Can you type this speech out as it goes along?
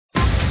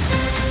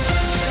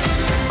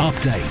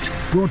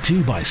Update, brought to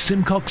you by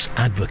Simcox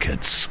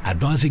Advocates,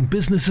 advising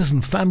businesses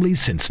and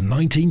families since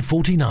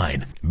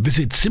 1949.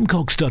 Visit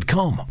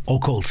simcox.com or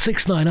call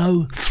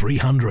 690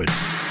 300.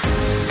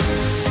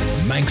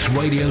 Manx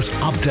Radio's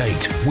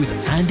Update with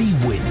Andy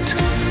Wint.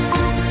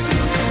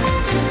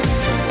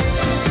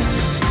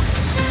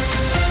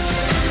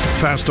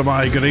 Faster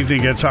my good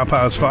evening, it's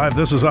 5:30.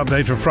 This is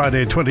Update for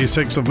Friday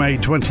 26th of May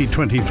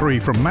 2023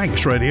 from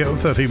Manx Radio.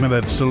 30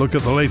 minutes to look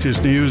at the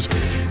latest news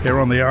here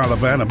on the Isle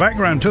of Man. A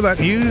background to that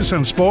news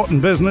and sport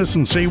and business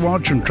and Sea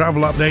Watch and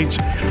travel updates,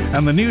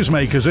 and the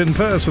newsmakers in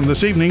person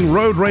this evening.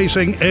 Road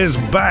racing is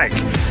back.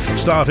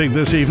 Starting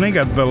this evening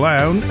at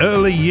Billown,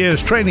 Early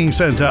Years Training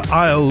Centre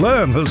I'll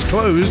Learn has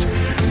closed,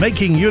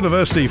 making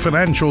university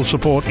financial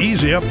support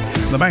easier.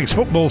 The Manx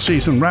football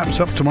season wraps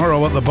up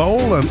tomorrow at the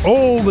Bowl, and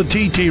all the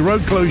TT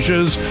road closures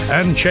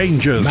and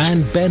changes.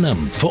 Man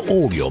Benham for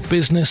all your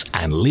business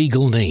and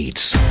legal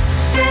needs.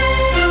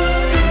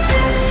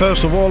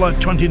 First of all,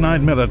 at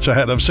 29 minutes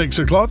ahead of 6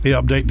 o'clock, the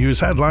Update News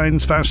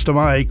headlines.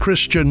 Fastamai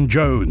Christian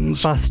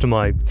Jones.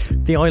 Fastamai,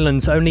 the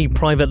island's only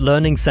private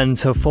learning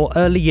centre for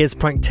early years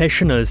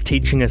practitioners,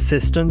 teaching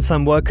assistants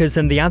and workers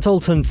in the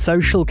adult and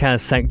social care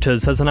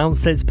sectors, has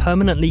announced it's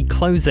permanently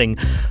closing.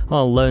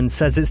 I'll Learn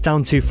says it's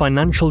down to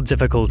financial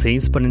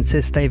difficulties, but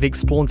insists they've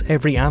explored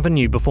every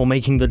avenue before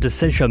making the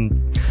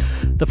decision.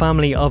 The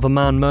family of a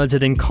man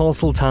murdered in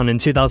Castletown in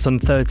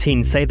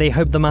 2013 say they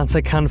hope the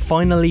matter can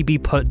finally be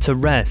put to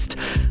rest.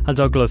 At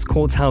Douglas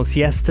Courthouse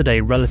yesterday,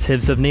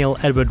 relatives of Neil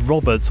Edward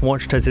Roberts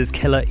watched as his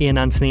killer Ian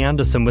Anthony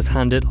Anderson was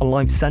handed a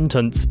life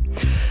sentence.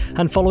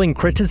 And following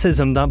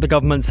criticism that the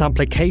government's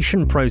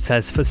application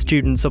process for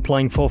students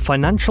applying for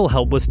financial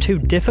help was too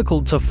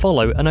difficult to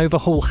follow, an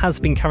overhaul has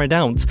been carried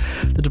out.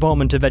 The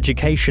Department of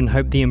Education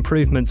hope the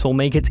improvements will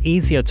make it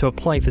easier to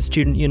apply for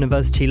student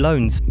university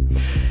loans.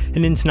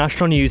 In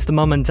international news, the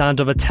mum and dad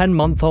of a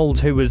 10-month-old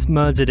who was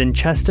murdered in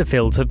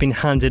Chesterfield have been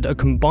handed a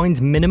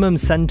combined minimum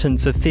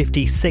sentence of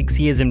 56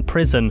 years in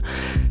prison.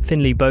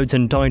 Finlay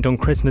Bowden died on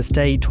Christmas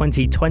Day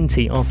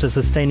 2020 after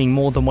sustaining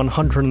more than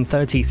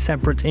 130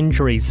 separate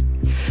injuries.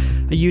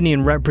 A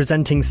union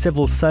representing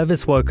civil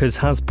service workers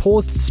has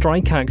paused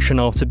strike action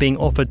after being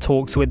offered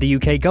talks with the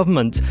UK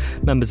government.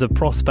 Members of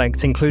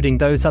Prospect, including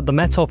those at the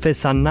Met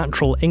Office and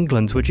Natural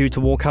England, were due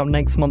to walk out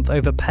next month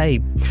over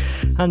pay.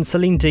 And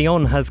Celine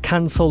Dion has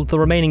cancelled the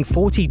remaining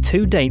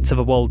 42 dates of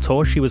a world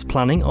tour she was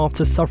planning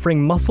after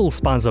suffering muscle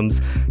spasms.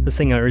 The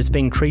singer is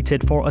being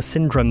treated for a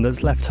syndrome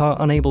that's left her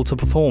unable to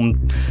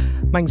perform.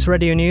 Manx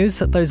Radio News,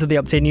 those are the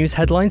Update News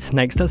headlines,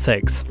 next at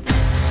 6.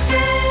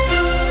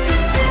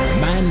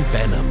 Man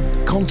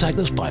Benham. Contact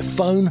us by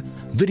phone,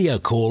 video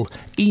call,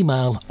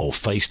 email or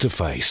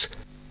face-to-face.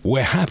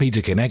 We're happy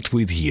to connect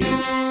with you.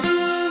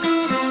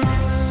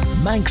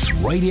 Manx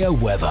Radio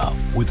Weather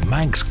with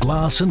Manx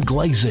Glass and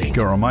Glazing.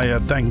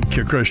 Goromaya, thank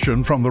you,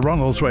 Christian. From the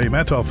Ronaldsway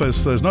Met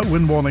Office, there's no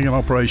wind warning in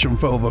operation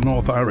for the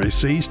North Irish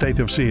Sea. State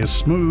of sea is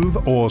smooth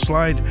or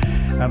slight.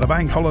 And the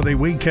bank holiday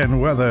weekend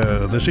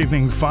weather this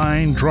evening,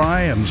 fine,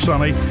 dry and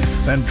sunny.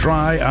 Then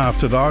dry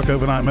after dark.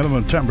 Overnight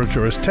minimum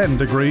temperature is 10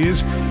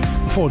 degrees.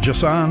 For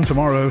Jasan,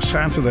 tomorrow,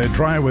 Saturday,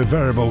 dry with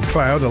variable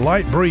cloud. A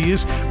light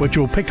breeze, which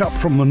will pick up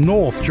from the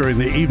north during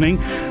the evening,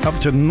 up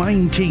to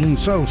 19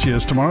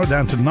 Celsius tomorrow,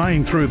 down to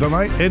 9 through the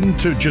night.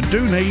 Into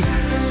Jaduni,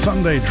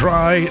 Sunday,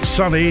 dry,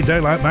 sunny,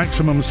 daylight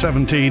maximum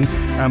 17,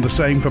 and the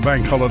same for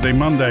bank holiday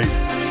Monday.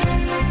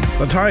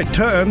 The tide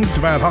turned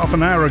about half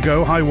an hour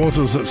ago. High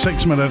waters at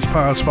 6 minutes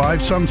past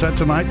 5. Sunset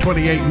tonight,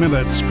 28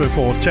 minutes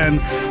before 10.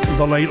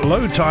 The late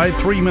low tide,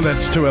 3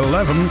 minutes to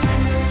 11.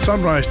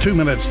 Sunrise 2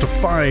 minutes to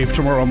 5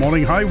 tomorrow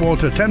morning. High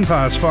water 10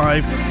 past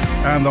 5.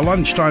 And the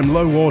lunchtime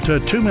low water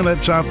 2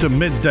 minutes after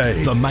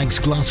midday. The Manx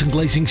Glass and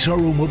Glazing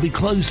showroom will be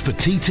closed for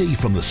TT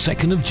from the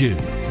 2nd of June.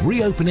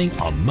 Reopening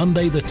on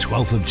Monday the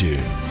 12th of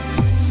June.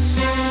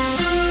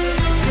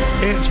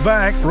 It's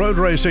back. Road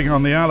racing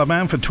on the Isle of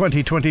Man for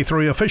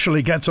 2023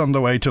 officially gets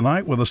underway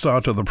tonight with the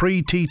start of the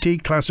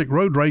pre-TT Classic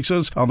Road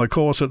Races on the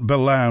course at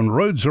Billown.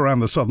 Roads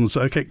around the Southern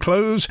Circuit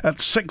close at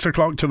 6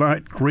 o'clock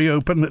tonight,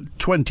 reopen at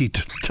 20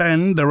 to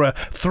 10. There are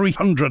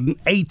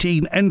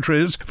 318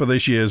 entries for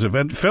this year's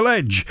event. Phil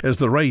Edge is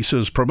the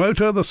race's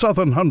promoter, the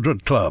Southern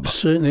 100 Club.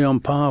 Certainly on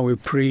par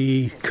with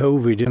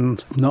pre-COVID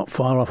and not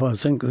far off. I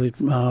think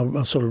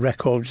our sort of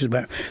record, which is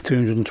about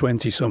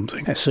 320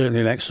 something. It's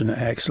certainly an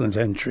excellent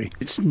entry.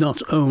 It's not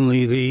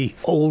only the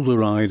older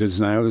riders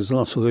now, there's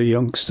lots of the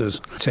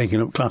youngsters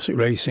taking up classic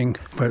racing,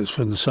 whether it's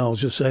for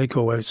nostalgia's sake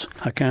or whether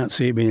I can't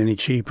see it being any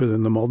cheaper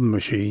than the modern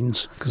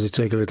machines because they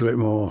take a little bit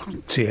more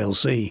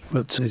TLC.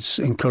 But it's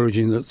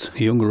encouraging that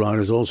the younger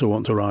riders also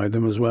want to ride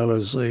them, as well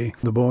as the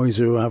boys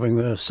who are having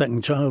their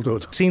second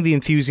childhood. Seeing the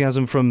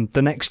enthusiasm from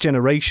the next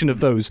generation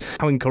of those,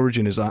 how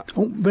encouraging is that?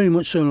 Oh, very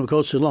much so. And of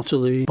course, a lot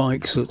of the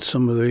bikes that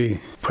some of the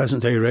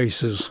present day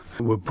racers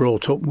were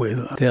brought up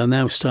with, they are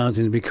now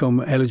starting to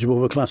become eligible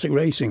for classic classic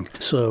racing.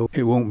 So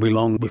it won't be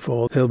long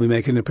before they'll be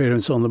making an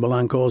appearance on the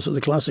Billown course at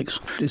the classics.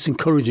 It's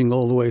encouraging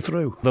all the way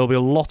through. There'll be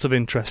a lot of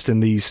interest in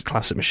these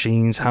classic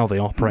machines, how they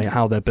operate,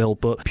 how they're built,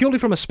 but purely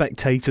from a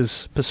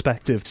spectator's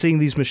perspective, seeing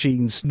these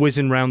machines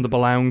whizzing round the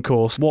Billown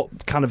course,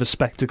 what kind of a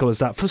spectacle is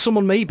that for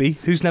someone maybe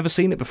who's never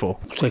seen it before?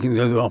 Taking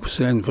the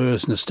opposite end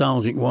first,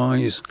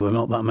 nostalgic-wise, there are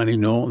not that many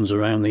Nortons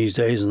around these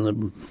days, and the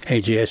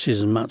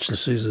AGSs and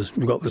Matchlesses,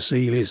 we've got the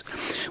Sealeys,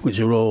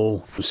 which are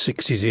all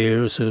 60s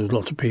era, so a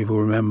lot of people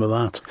remember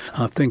that.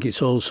 I think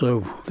it's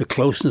also the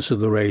closeness of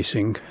the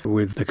racing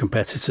with the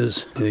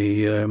competitors.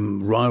 The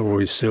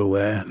rivalry is still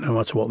there, no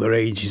matter what their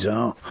ages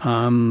are,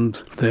 and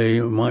they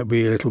might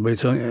be a little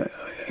bit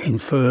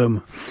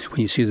infirm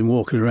when you see them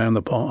walking around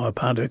the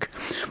paddock,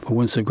 but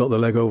once they've got the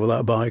leg over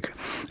that bike,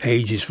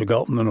 age is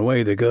forgotten and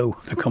away they go.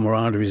 The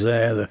camaraderie is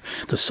there,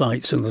 the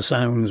sights and the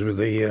sounds with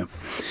the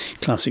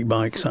classic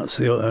bikes. That's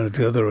the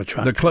other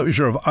attraction. The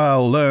closure of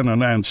Isle Learn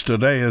announced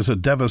today is a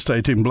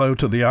devastating blow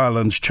to the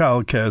island's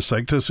childcare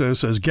sector, so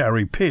says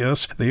Gary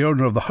Pearce, the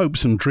owner of the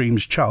Hopes and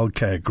Dreams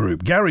Childcare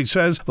Group. Gary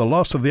says the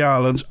loss of the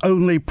island's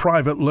only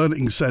private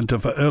learning centre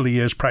for early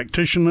years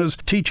practitioners,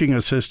 teaching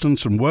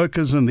assistants and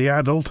workers in the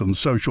adult and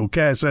social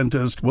care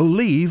centres will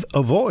leave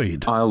a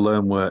void. Isle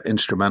Learn were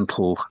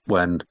instrumental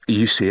when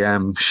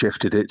UCM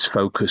shifted its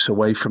focus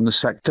away from the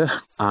sector,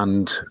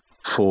 and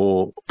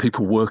for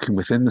people working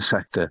within the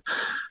sector,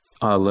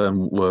 Isle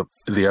Learn were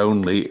the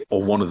only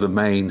or one of the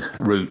main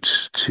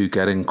routes to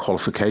getting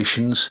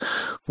qualifications,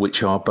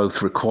 which are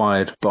both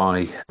required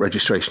by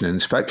registration and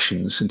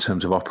inspections in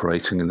terms of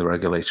operating in the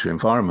regulatory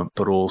environment,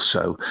 but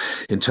also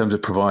in terms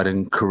of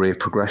providing career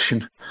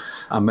progression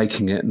and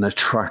making it an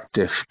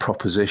attractive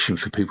proposition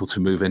for people to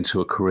move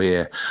into a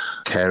career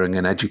caring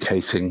and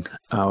educating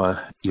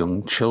our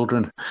young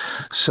children.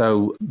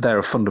 So they're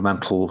a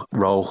fundamental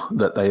role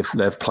that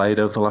they've played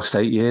over the last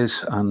 8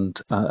 years, and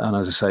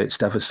as I say, it's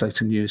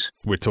devastating news.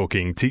 We're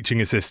talking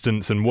teaching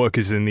assistants and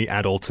workers in the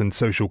adult and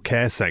social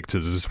care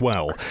sectors as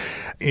well.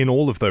 In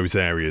all of those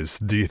areas,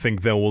 do you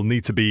think there will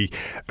need to be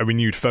a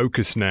renewed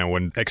focus now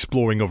and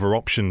exploring other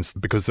options,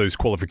 because those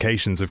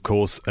qualifications, of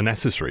course, are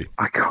necessary?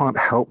 I can't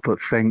help but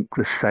think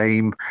the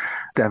same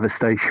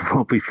devastation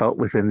will be felt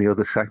within the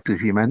other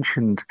sectors you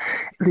mentioned.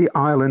 The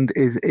island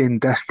is in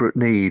desperate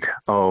need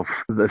of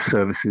the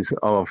services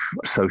of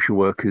social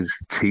workers,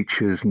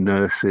 teachers,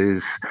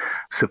 nurses,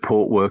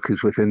 support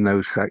workers within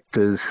those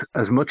sectors,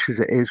 as much as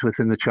it is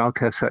within the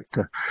childcare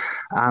sector.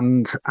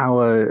 And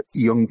our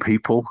young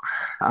people,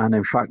 and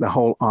in fact the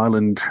whole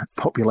island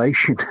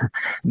population,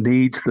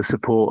 needs the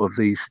support of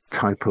these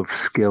type of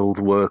skilled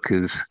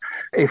workers.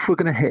 If we're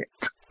going to hit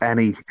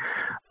any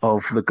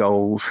of the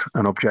goals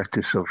and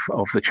objectives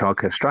of the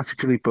childcare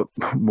strategy, but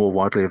more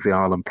widely of the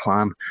Island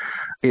Plan,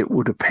 it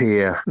would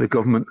appear the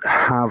government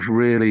have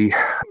really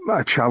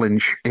a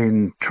challenge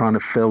in trying to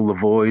fill the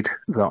void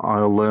that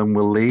Isle Learn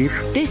will leave.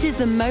 This is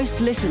the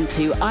most listened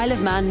to Isle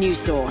of Man news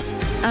source,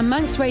 and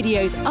Manx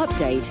Radio's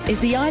Update is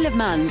the Isle of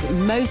Man's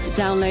most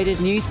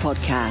downloaded news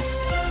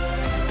podcast.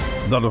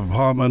 The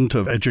Department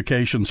of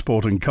Education,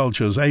 Sport and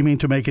Culture is aiming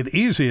to make it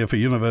easier for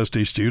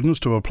university students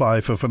to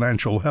apply for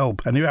financial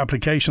help. A new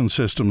application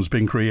system has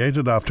been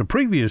created after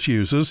previous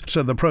users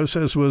said the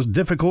process was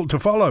difficult to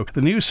follow.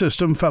 The new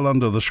system fell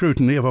under the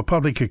scrutiny of a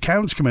Public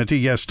Accounts Committee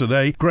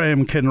yesterday.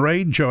 Graham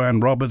Kinraid, Joanne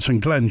Roberts and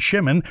Glenn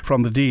Shimmin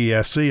from the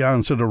DESC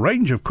answered a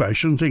range of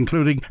questions,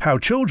 including how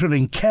children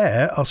in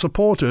care are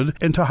supported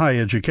into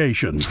higher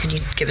education. Can you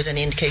give us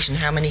any indication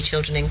how many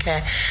children in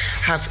care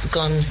have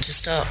gone to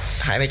start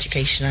higher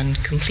education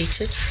and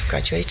completed,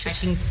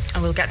 graduated? I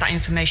will get that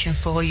information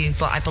for you,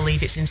 but I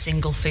believe it's in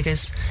single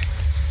figures.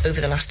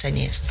 Over the last 10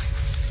 years?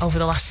 Certainly over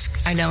the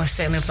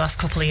last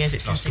couple of years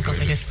it's in single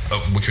figures.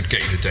 We could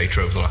get you the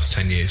data over the last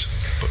 10 years,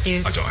 but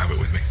I don't have it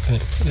with me.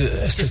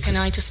 Can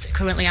I just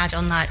currently add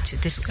on that,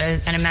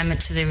 an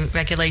amendment to the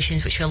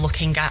regulations which we're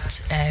looking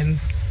at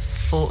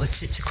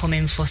to come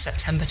in for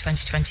September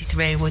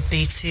 2023 would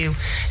be to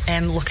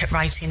look at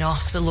writing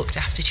off the looked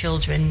after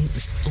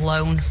children's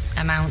loan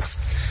amount,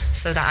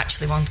 so that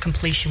actually on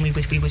completion we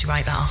would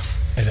write that off.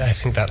 I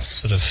think that's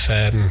sort of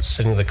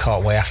sending the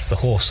cart way after the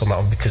horse on that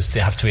one, because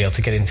they have to be able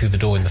to get in through the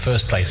door in the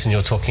first place, and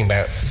you're talking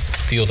about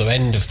the other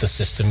end of the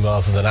system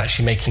rather than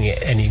actually making it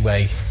any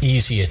way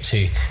easier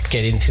to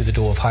get in through the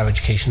door of higher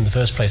education in the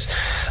first place.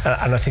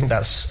 And I think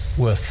that's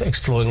worth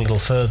exploring a little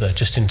further,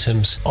 just in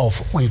terms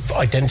of we've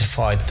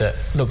identified that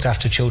looked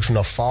after children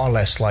are far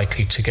less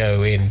likely to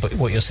go in, but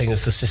what you're saying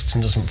is the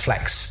system doesn't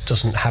flex,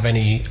 doesn't have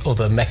any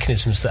other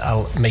mechanisms that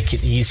will make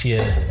it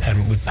easier.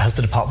 And has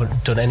the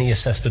department done any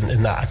assessment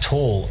in that at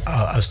all?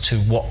 As to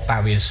what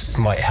barriers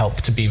might help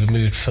to be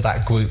removed for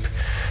that group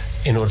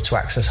in order to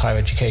access higher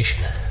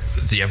education?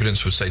 The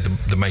evidence would say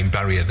the main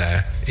barrier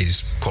there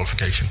is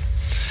qualification.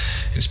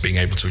 It's being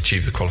able to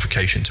achieve the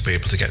qualification to be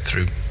able to get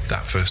through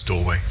that first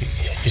doorway.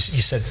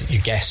 You said that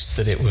you guessed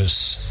that it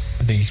was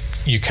the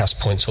UCAS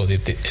points, or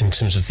in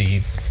terms of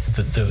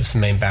the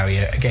main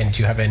barrier. Again,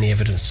 do you have any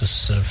evidence to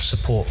sort of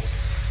support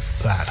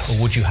that,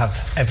 or would you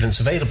have evidence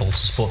available to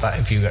support that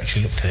if you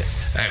actually looked at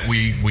it?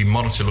 We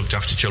monitor looked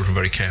after children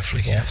very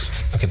carefully,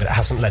 yes. Okay, but it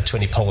hasn't led to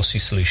any policy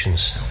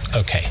solutions.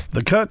 Okay.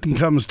 The curtain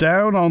comes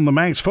down on the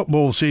Manx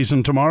football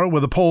season tomorrow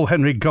with the Paul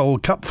Henry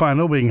Gold Cup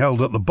final being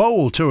held at the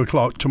Bowl 2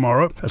 o'clock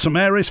tomorrow. St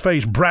Mary's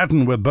face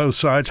Braddon, with both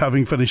sides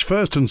having finished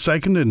first and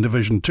second in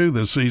Division 2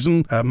 this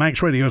season.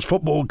 Manx Radio's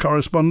football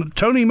correspondent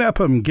Tony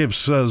Mepham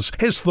gives us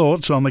his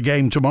thoughts on the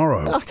game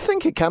tomorrow. I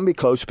think it can be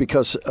close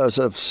because, as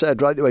I've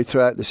said right the way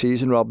throughout the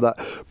season, Rob, that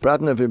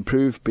Braddon have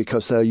improved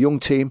because they're a young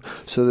team,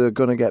 so they're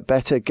going to get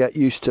better, get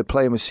used to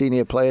playing with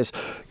senior players,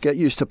 get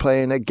used to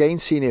playing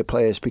against senior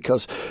players,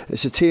 because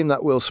it's a team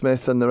that Will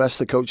Smith and the rest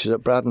of the coaches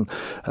at Braddon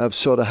have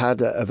sort of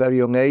had at a very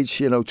young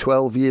age,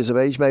 12 years of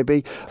age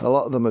maybe. A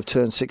lot of them have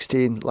turned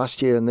 16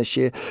 last year and this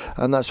year,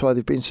 and that's why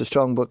they've been so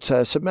strong. But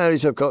St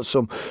Mary's have got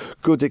some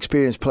good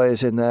experienced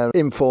players in there,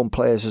 informed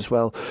players as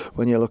well,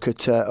 when you look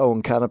at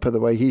Owen Canepa, the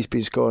way he's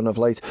been scoring of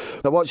late.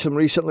 I watched them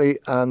recently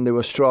and they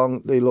were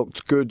strong. They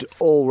looked good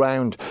all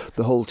round,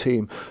 the whole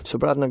team. So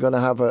Braddon are going to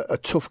have a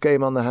tough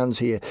game on their hands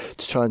here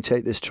to try and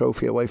take this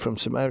trophy away from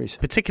St Mary's.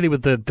 Particularly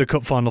with the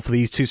cup final for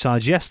these two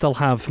sides, yes, they'll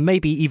have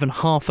maybe even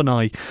half an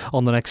eye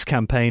on the next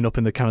campaign up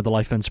in the Canada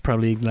Life Events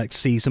Premier League next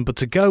season, but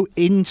to go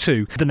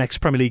into the next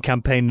Premier League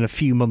campaign in a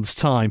few months'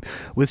 time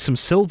with some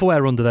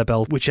silverware under their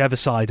belt, whichever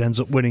side ends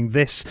up winning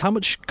this, how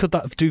much could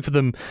that do for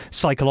them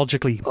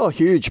psychologically? Oh,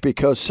 huge,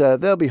 because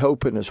they'll be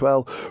hoping as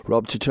well,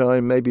 Rob, to try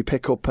and maybe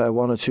pick up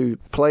one or two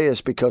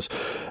players, because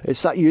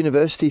it's that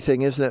university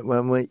thing, isn't it?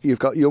 When you've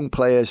got young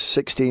players,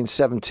 16,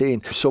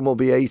 17, some will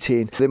be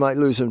 18, they might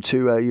lose them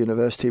to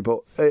university, but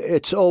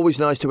it's always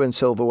nice to win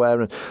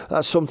silverware, and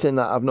that's something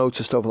that I've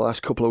noticed over the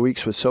last couple of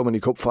weeks with so many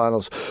cup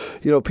finals.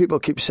 People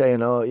keep saying,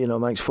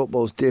 Manx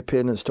football's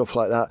dipping and stuff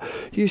like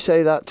that. You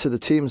say that to the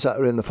teams that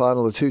are in the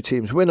final, the two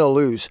teams, win or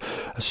lose.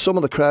 Some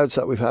of the crowds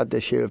that we've had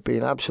this year have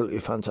been absolutely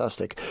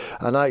fantastic,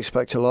 and I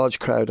expect a large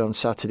crowd on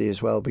Saturday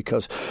as well,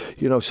 because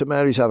St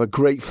Mary's have a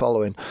great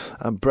following,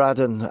 and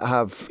Braddon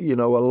have a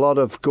lot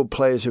of good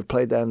players who've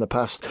played there in the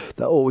past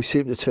that always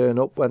seem to turn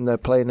up when they're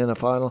playing in a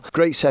final.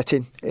 Great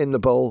setting in the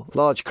bowl,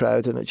 large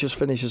crowd, and it just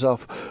finishes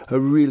off a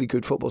really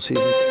good football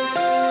season.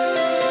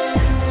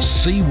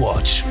 Sea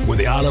Watch with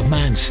the Isle of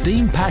Man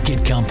Steam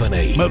Packet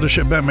Company.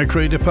 Mothership Ben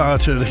McCree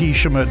departed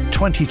Heysham at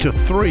 20 to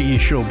 3.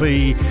 She'll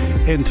be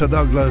into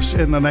Douglas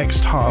in the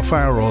next half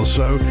hour or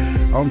so.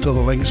 Onto the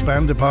Lynx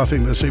Band,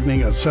 departing this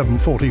evening at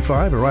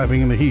 7:45,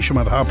 arriving in the Heysham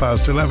at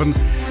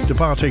 11:30,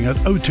 departing at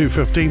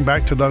 02:15,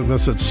 back to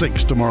Douglas at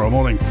 6 tomorrow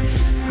morning.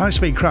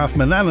 High-speed craft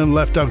Manannan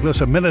left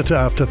Douglas a minute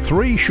after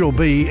 3. She'll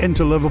be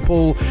into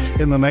Liverpool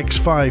in the next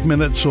 5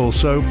 minutes or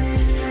so.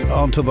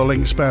 Onto the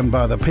Lynx Band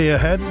by the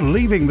Pierhead,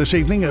 leaving this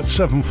evening at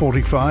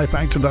 7:45,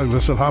 back to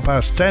Douglas at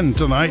 10:30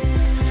 tonight.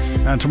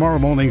 And tomorrow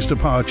morning's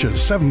departure,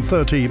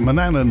 7:30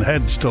 Manannan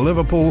heads to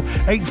Liverpool,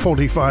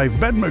 8:45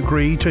 Ben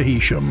McCree to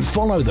Heysham.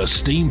 Follow the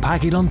Steam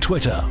Packet on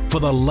Twitter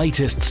for the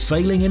latest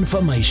sailing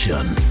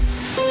information.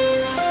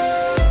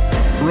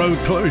 Road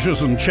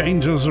closures and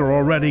changes are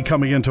already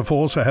coming into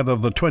force ahead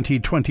of the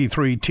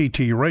 2023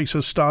 TT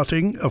races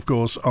starting, of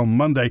course, on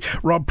Monday.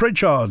 Rob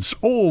Pritchard's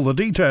all the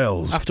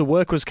details. After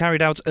work was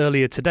carried out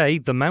earlier today,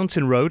 the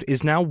mountain road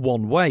is now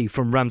one way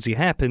from Ramsey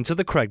Hairpin to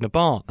the Cregna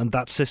Bar, and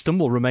that system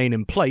will remain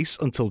in place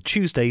until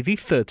Tuesday the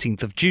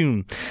 13th of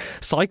June.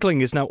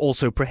 Cycling is now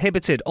also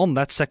prohibited on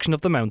that section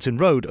of the mountain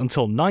road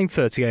until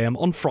 9:30am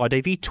on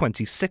Friday the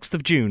 26th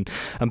of June,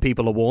 and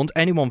people are warned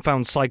anyone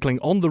found cycling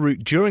on the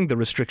route during the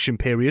restriction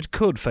period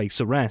could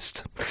face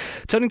arrest.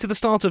 Turning to the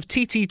start of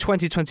TT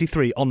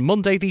 2023 on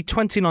Monday the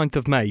 29th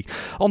of May.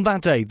 On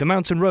that day, the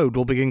mountain road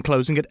will begin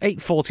closing at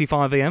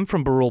 8:45am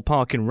from Burrell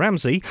Park in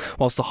Ramsey,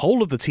 whilst the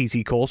whole of the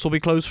TT course will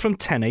be closed from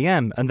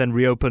 10am and then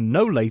reopen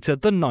no later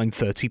than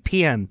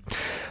 9:30pm.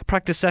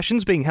 Practice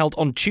sessions being held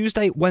on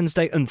Tuesday,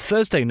 Wednesday and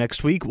Thursday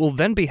next week will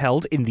then be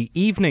held in the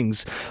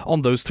evenings.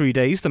 On those 3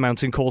 days, the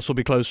mountain course will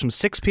be closed from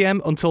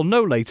 6pm until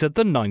no later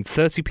than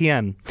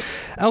 9:30pm.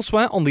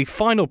 Elsewhere, on the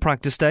final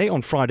practice day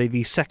on Friday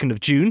the 2nd of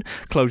June,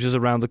 closures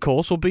around the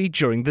course will be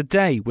during the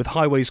day, with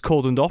highways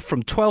cordoned off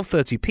from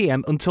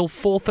 12:30pm until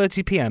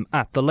 4:30pm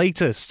at the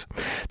latest.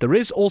 There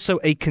is also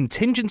a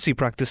contingency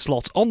practice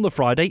slot on the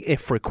Friday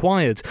if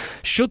required.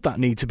 Should that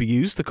need to be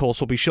used, the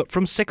course will be shut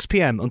from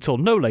 6pm until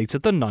no later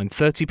than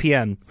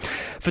 9:30pm.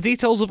 For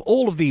details of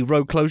all of the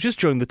road closures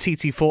during the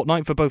TT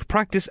fortnight for both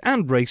practice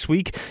and race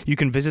week, you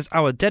can visit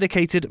our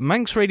dedicated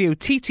Manx Radio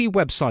TT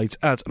website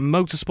at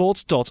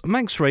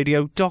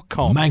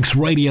motorsports.manxradio.com. Manx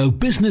Radio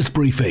Business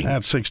Briefing.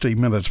 At 16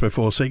 minutes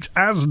before 6,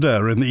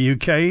 Asda in the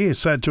UK is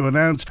said to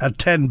announce a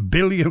 £10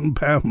 billion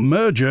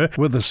merger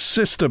with the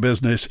sister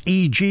business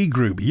EG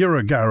Group,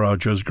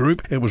 Eurogarages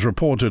Group. It was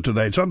reported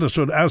today. It's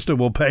understood Asda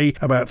will pay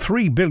about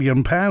 £3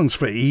 billion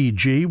for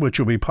EG, which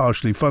will be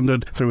partially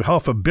funded through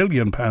 £500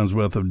 million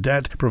worth of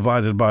debt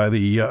provided by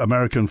the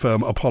American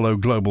firm Apollo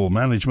Global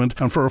Management.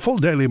 And for a full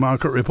daily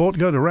market report,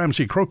 go to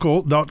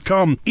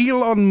ramseycrookall.com.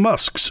 Elon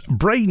Musk's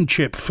brain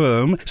chip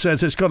firm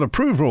says it's got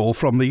approval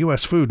from the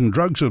US Food and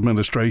Drugs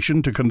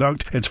Administration to conduct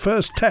conduct its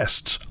first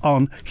tests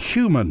on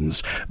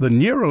humans. The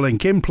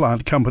Neuralink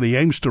implant company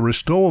aims to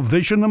restore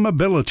vision and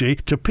mobility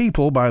to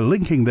people by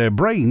linking their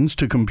brains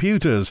to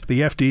computers. The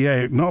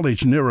FDA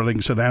acknowledged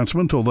Neuralink's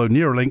announcement, although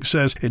Neuralink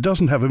says it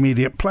doesn't have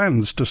immediate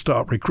plans to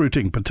start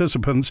recruiting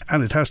participants,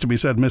 and it has to be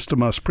said Mr.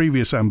 Musk's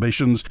previous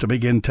ambitions to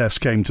begin tests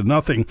came to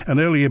nothing. An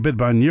earlier bid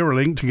by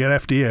Neuralink to get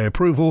FDA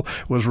approval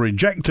was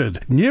rejected.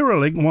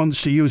 Neuralink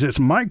wants to use its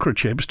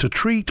microchips to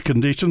treat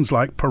conditions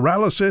like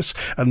paralysis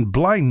and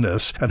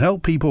blindness and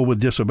help people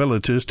with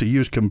disabilities to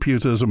use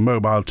computers and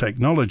mobile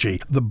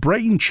technology. The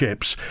brain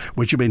chips,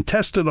 which have been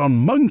tested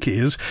on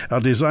monkeys, are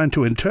designed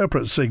to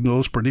interpret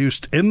signals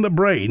produced in the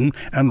brain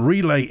and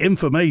relay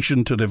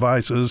information to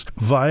devices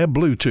via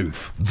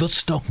Bluetooth. The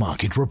Stock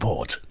Market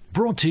Report.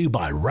 Brought to you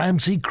by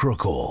Ramsey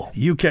Crookall.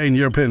 UK and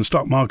European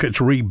stock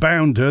markets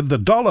rebounded. The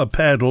dollar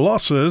pared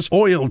losses.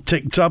 Oil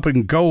ticked up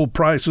and gold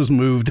prices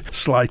moved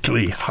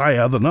slightly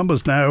higher. The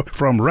numbers now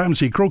from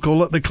Ramsey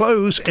Crookall at the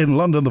close. In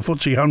London, the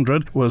FTSE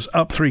 100 was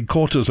up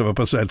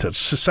 0.75% at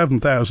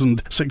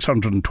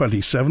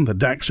 7,627. The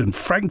DAX in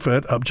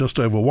Frankfurt up just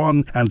over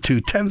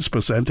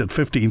 1.2% at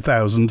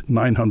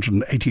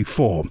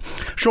 15,984.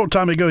 Short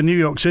time ago in New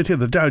York City,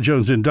 the Dow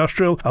Jones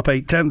Industrial up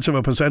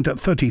 0.8% at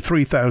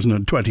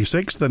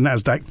 33,026. The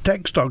Nasdaq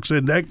Tech Stocks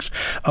Index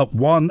up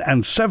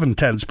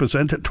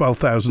 1.7% at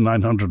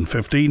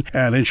 12,915,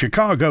 and in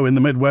Chicago in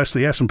the Midwest,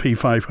 the S&P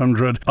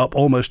 500 up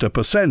almost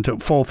 1%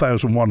 at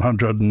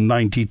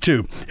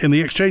 4,192. In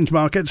the exchange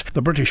markets,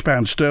 the British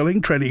pound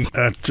sterling trading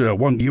at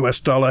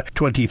 $1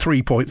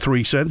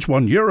 23.3 cents,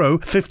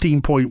 €1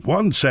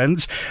 15.1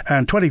 cents,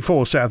 and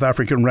 24 South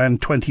African rand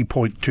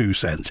 20.2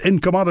 cents. In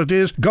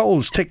commodities,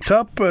 gold's ticked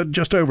up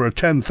just over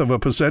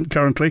 0.1%,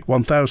 currently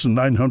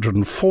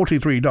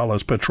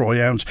 $1,943 per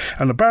troy ounce.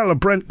 And a barrel of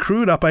Brent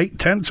crude up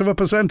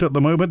 0.8% at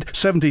the moment,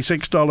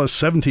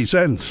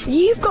 $76.70.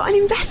 You've got an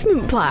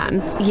investment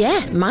plan?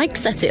 Yeah, Mike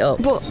set it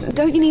up. But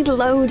don't you need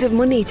loads of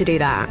money to do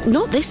that?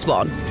 Not this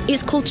one.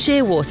 It's called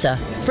Shearwater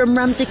from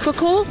Ramsey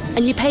Crookall,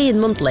 and you pay in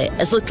monthly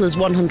as little as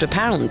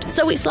 £100.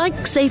 So it's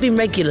like saving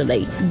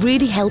regularly,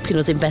 really helping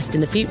us invest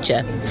in the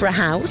future. For a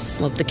house,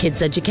 or the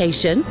kids'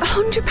 education.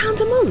 £100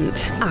 a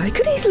month? I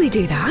could easily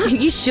do that.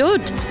 You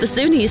should. The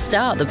sooner you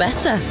start, the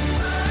better.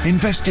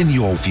 Invest in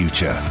your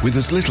future with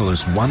as little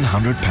as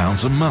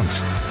 £100 a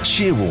month.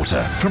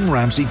 Shearwater from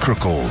Ramsey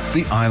Crookall,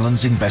 the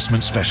island's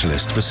investment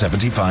specialist for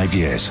 75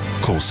 years.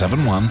 Call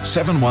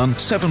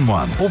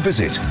 717171 or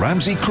visit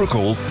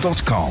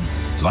ramseycrookall.com.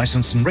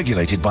 Licensed and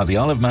regulated by the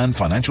Isle of Man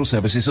Financial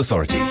Services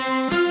Authority.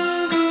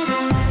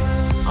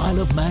 Isle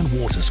of Man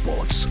Water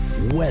Sports.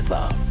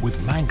 Weather with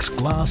Manx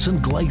Glass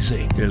and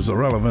Glazing. Here's the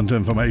relevant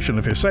information.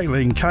 If you're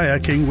sailing,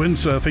 kayaking,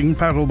 windsurfing,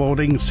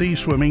 paddleboarding, sea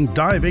swimming,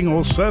 diving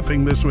or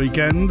surfing this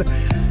weekend,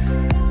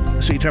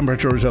 sea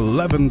temperature is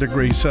 11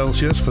 degrees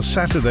Celsius. For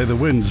Saturday, the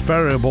wind's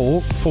variable,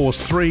 force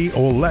 3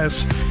 or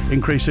less,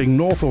 increasing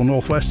north or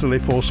northwesterly,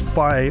 force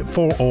 4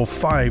 or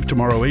 5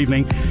 tomorrow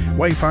evening.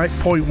 Wave height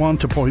 0.1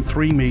 to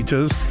 0.3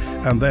 metres,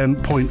 and then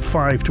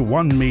 0.5 to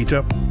 1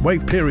 metre.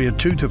 Wave period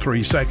 2 to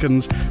 3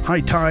 seconds. High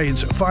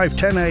tides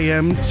 5:10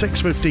 a.m,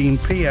 6:15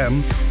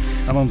 p.m.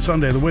 And on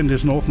Sunday, the wind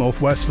is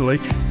north-northwesterly,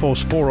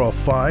 force 4 or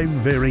 5,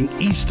 veering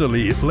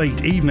easterly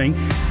late evening.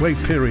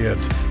 Wave period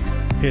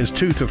is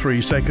 2 to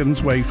 3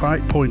 seconds. Wave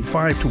height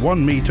 0.5 to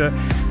 1 metre.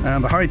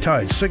 And the high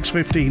tide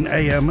 6:15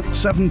 a.m,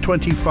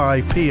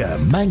 7:25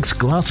 p.m. Manx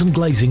Glass and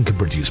Glazing can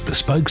produce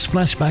bespoke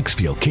splashbacks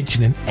for your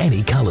kitchen in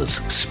any colours.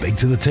 Speak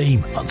to the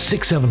team on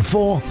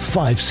 674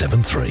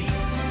 573.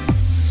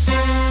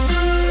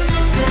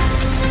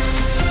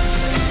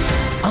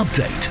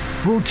 Update.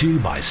 Brought to you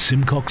by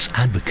Simcox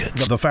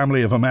Advocates. The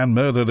family of a man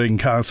murdered in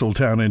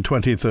Castletown in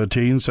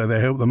 2013 say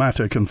they hope the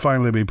matter can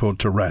finally be put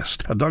to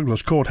rest. At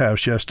Douglas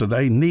Courthouse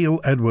yesterday,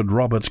 Neil Edward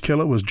Roberts'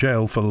 killer was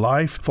jailed for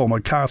life. Former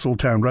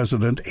Castletown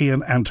resident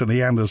Ian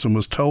Anthony Anderson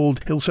was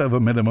told he'll serve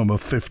a minimum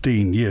of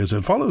 15 years.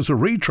 It follows a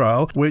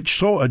retrial which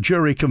saw a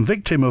jury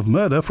convict him of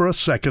murder for a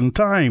second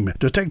time.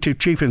 Detective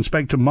Chief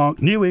Inspector Mark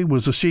Newey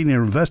was the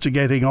senior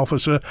investigating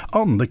officer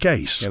on the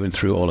case. Going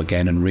through it all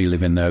again and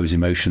reliving those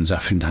emotions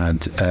after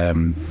had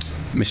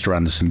Mr.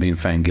 Anderson being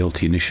found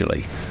guilty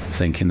initially,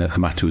 thinking that the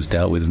matter was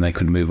dealt with and they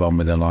could move on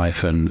with their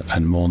life and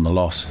mourn the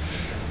loss.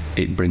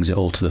 It brings it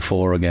all to the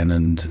fore again,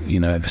 and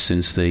ever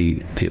since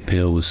the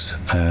appeal was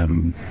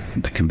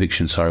the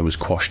conviction was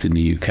quashed in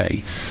the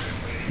UK,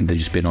 they've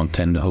just been on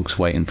tenterhooks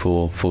waiting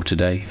for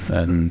today,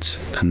 and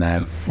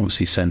now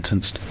obviously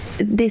sentenced.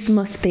 This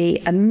must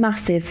be a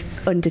massive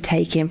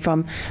undertaking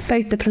from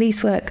both the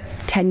police work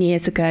 10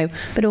 years ago,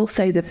 but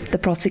also the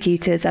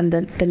prosecutors and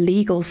the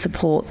legal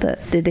support that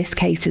this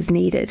case has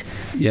needed.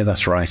 Yeah,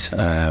 that's right.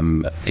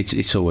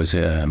 It's always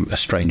a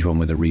strange one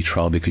with a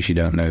retrial because you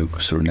don't know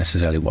sort of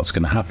necessarily what's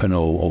going to happen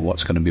or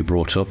what's going to be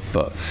brought up,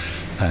 but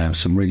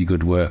some really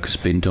good work has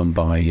been done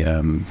by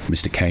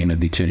Mr. Kane of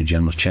the Attorney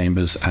General's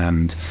Chambers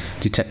and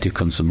Detective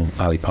Constable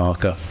Ali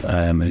Parker,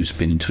 who's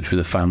been in touch with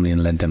the family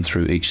and led them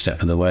through each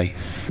step of the way.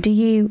 Do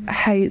you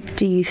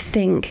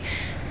think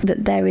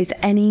that there is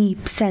any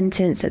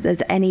sentence, that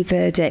there's any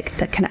verdict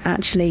that can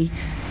actually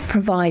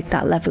provide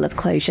that level of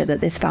closure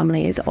that this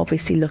family is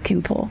obviously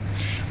looking for?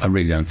 I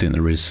really don't think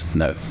there is,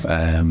 no.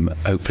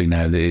 Hopefully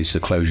now there is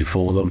a closure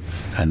for them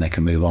and they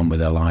can move on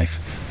with their life.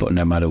 But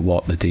no matter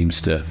what the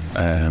Deemster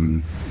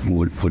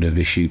would have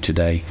issued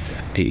today,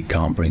 it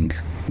can't bring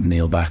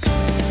Neil back.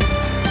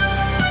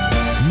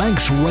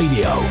 Manx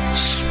Radio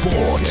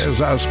Sport.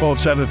 Here's our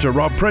sports editor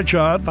Rob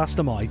Pritchard. Fast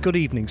am I. Good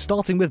evening.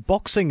 Starting with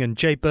boxing, and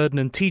Jay Burden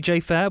and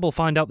TJ Fair will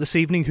find out this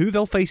evening who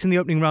they'll face in the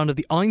opening round of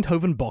the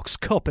Eindhoven Box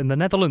Cup in the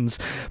Netherlands.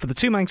 For the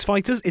two Manx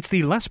fighters, it's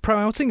the last pro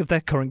outing of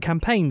their current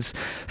campaigns.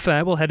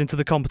 Fair will head into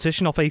the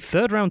competition off a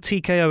third-round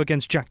TKO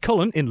against Jack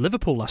Cullen in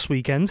Liverpool last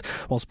weekend,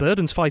 whilst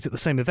Burden's fight at the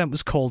same event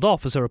was called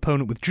off as her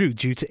opponent withdrew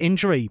due to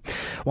injury.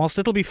 Whilst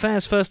it'll be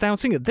Fair's first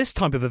outing at this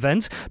type of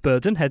event,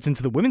 Burden heads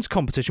into the women's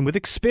competition with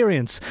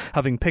experience,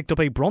 having picked up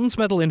a bronze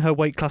medal in her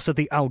weight class at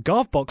the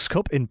Algarve Box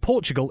Cup in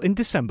Portugal in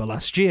December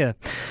last year.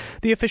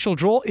 The official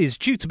draw is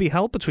due to be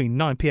held between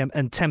 9pm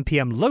and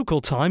 10pm local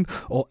time,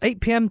 or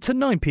 8pm to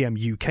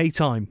 9pm UK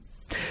time.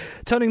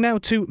 Turning now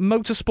to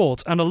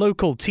motorsport, and a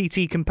local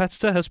TT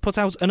competitor has put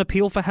out an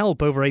appeal for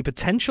help over a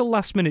potential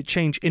last-minute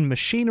change in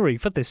machinery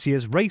for this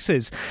year's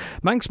races.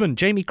 Manxman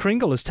Jamie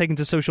Kringle has taken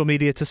to social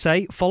media to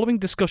say, following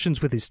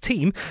discussions with his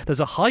team, there's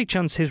a high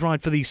chance his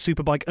ride for the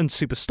Superbike and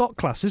Superstock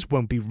classes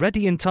won't be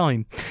ready in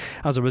time.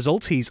 As a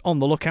result, he's on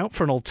the lookout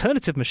for an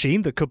alternative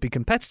machine that could be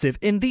competitive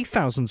in the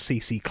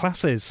 1000cc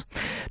classes.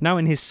 Now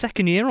in his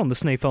second year on the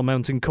Snaefell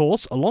Mountain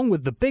course, along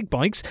with the big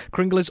bikes,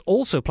 Kringle is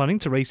also planning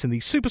to race in the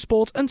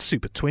Supersport and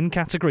Super Twin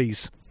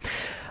categories.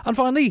 And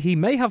finally, he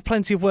may have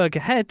plenty of work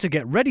ahead to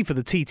get ready for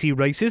the TT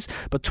races,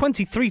 but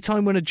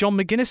 23-time winner John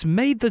McGuinness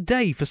made the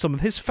day for some of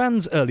his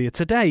fans earlier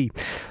today.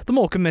 The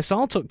Morecambe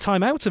missile took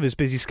time out of his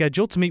busy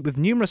schedule to meet with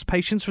numerous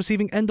patients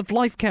receiving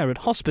end-of-life care at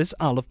Hospice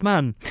Isle of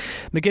Man.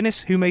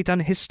 McGuinness, who made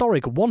an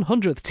historic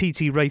 100th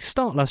TT race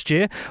start last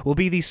year, will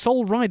be the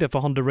sole rider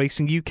for Honda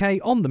Racing UK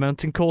on the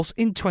mountain course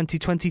in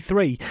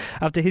 2023,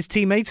 after his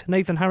teammate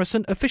Nathan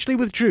Harrison officially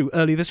withdrew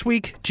early this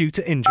week due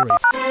to injury.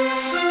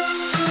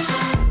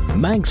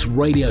 Manx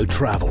Radio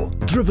Travel,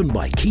 driven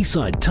by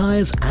Quayside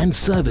Tyres and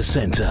Service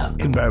Centre.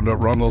 Inbound at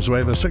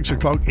Ronaldsway, the 6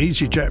 o'clock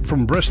EasyJet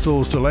from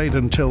Bristol's delayed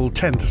until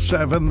 10 to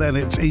 7. Then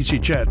it's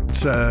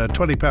EasyJet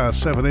 20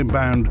 past 7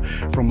 inbound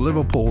from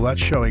Liverpool.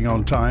 That's showing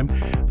on time.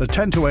 The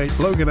 10 to 8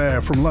 Logan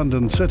Air from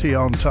London City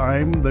on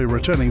time. The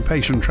returning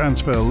patient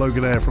transfer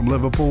Logan Air from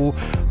Liverpool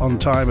on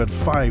time at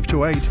 5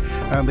 to 8.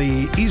 And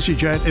the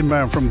EasyJet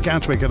inbound from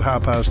Gatwick at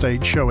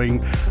 8:30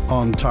 showing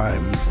on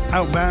time.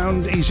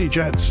 Outbound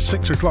EasyJet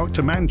 6 o'clock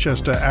to Manchester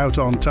out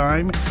on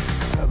time.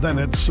 Then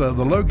it's the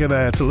Logan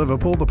Air to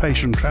Liverpool, the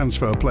patient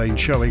transfer plane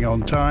showing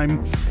on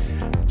time.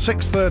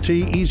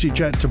 6:30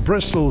 EasyJet to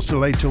Bristol's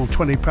delayed till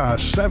 20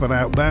 past 7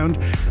 outbound.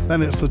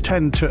 Then it's the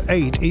 10 to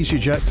 8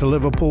 EasyJet to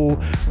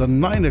Liverpool, the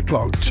 9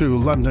 o'clock to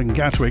London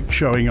Gatwick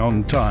showing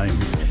on time.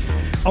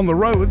 On the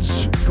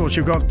roads, of course,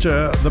 you've got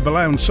the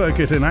Billown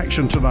circuit in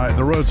action tonight.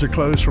 The roads are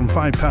closed from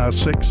 5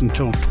 past 6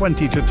 until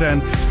 20 to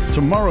 10.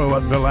 Tomorrow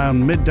at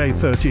Billown, midday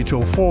 30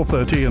 till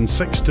 4:30 and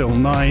 6 till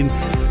 9.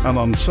 And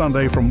on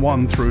Sunday from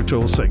 1 through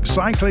till 6.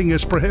 Cycling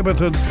is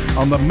prohibited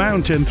on the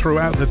mountain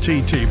throughout the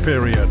TT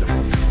period.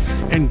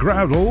 In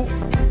Groudle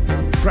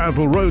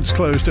road's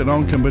closed in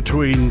Oncombe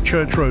between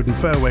Church Road and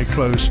Fairway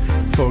Close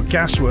for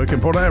gaswork.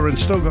 In Port Erin,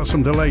 still got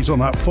some delays on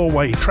that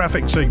 4-way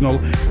traffic signal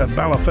at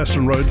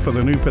Ballafeston Road for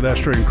the new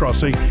pedestrian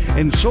crossing.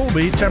 In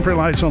Sulby, temporary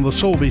lights on the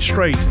Sulby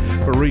Straight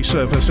for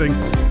resurfacing.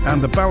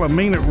 And the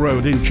Ballymena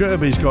Road in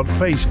Jerby's got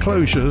phase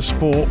closures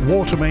for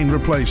water main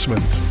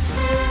replacement.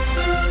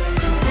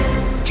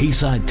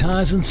 Quayside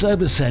Tyres and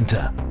Service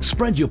Centre.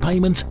 Spread your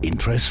payments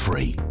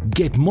interest-free.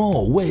 Get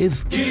more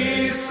with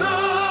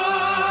Quayside.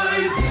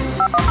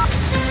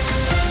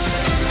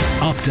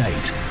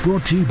 Update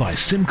brought to you by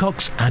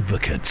Simcox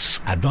Advocates,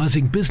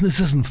 advising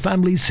businesses and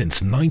families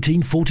since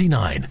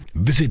 1949.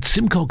 Visit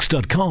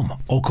simcox.com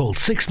or call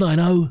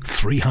 690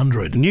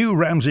 300. New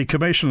Ramsey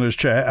Commissioners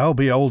Chair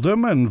Albie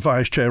Oldham and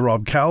Vice Chair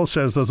Rob Cowell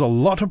says there's a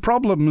lot of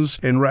problems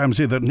in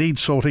Ramsey that need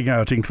sorting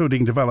out,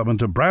 including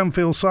development of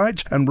brownfield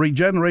sites and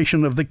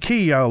regeneration of the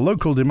quay. Our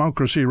local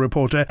democracy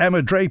reporter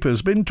Emma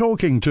Draper's been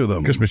talking to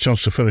them. Gives me a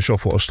chance to finish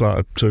off what I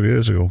started 2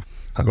 years ago.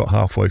 I got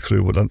halfway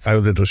through, but I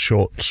did a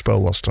short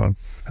spell last time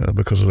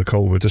because of the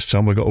COVID. This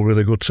time we got a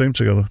really good team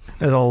together.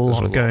 There's a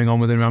lot going on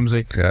within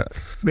Ramsey. Yeah.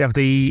 We have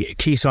the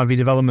Quayside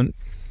redevelopment,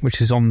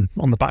 which is on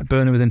the back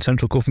burner within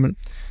central government.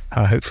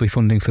 Hopefully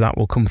funding for that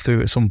will come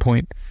through at some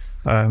point.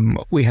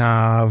 We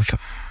have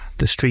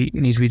the street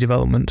needs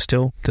redevelopment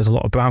still. There's a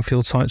lot of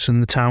brownfield sites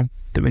in the town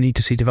that we need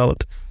to see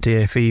developed.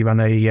 DFE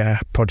ran a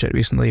project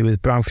recently with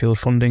brownfield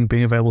funding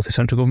being available to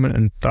central government,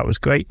 and that was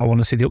great. I want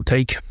to see the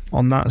uptake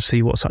on that and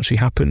see what's actually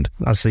happened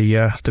as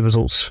the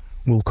results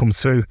will come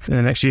through in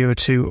the next year or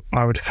two.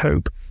 I would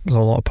hope. There's a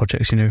lot of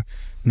projects,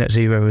 net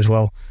zero as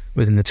well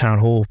within the town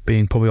hall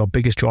being probably our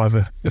biggest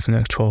driver of the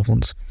next 12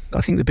 months.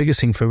 I think the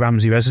biggest thing for a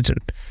Ramsey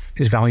resident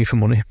is value for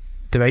money.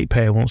 The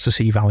ratepayer wants to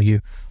see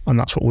value, and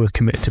that's what we're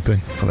committed to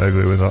bring. I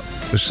agree with that.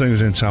 There's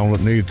things in town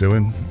that need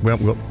doing. We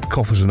haven't got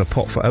coffers in a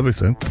pot for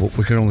everything, but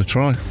we can only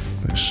try.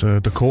 It's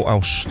the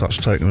courthouse that's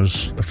taken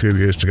us a few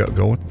years to get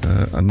going,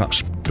 and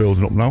that's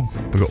building up now.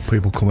 We've got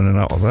people coming in and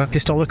out of there.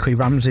 Historically,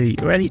 Ramsey,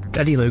 or any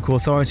local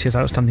authority, has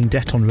outstanding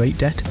debt on rate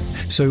debt.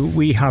 So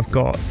we have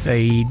got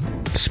a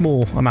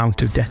small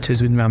amount of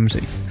debtors in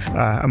Ramsey,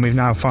 and we've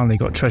now finally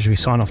got Treasury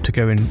sign-off to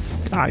go and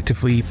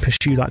actively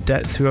pursue that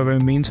debt through our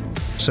own means.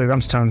 So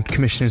Ramsey Town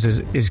Commissioners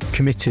is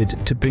committed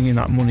to bringing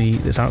that money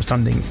that's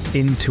outstanding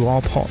into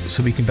our pot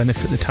so we can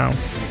benefit the town.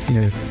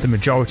 You know, the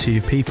majority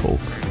of people,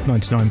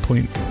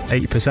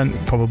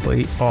 99.8%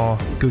 probably, are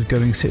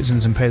good-going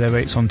citizens and pay their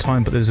rates on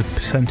time, but there's a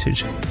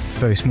percentage,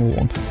 very small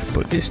one,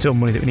 but it's still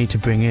money that we need to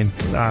bring in,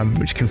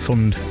 which can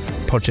fund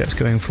projects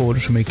going forward,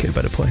 which will make it a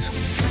better place.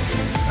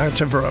 That's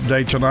it for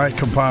Update Tonight,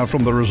 compiled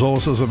from the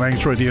resources of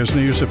Manx Radio's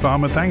news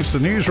department. Thanks to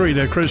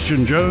newsreader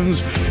Christian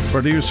Jones,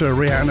 producer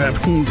Rhiannon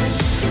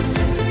Evans.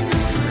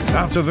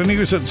 After the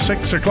news at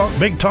 6 o'clock,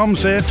 Big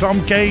Tom's here,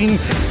 Tom Kane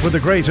with the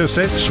greatest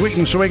hits, Sweet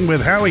and Swing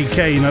with Howie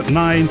Kane at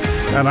 9,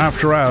 and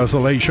After Hours, the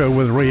Late Show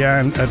with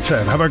Rhiannon at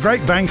 10. Have a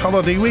great bank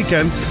holiday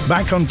weekend.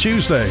 Back on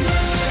Tuesday.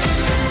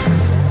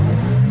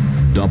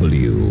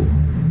 WI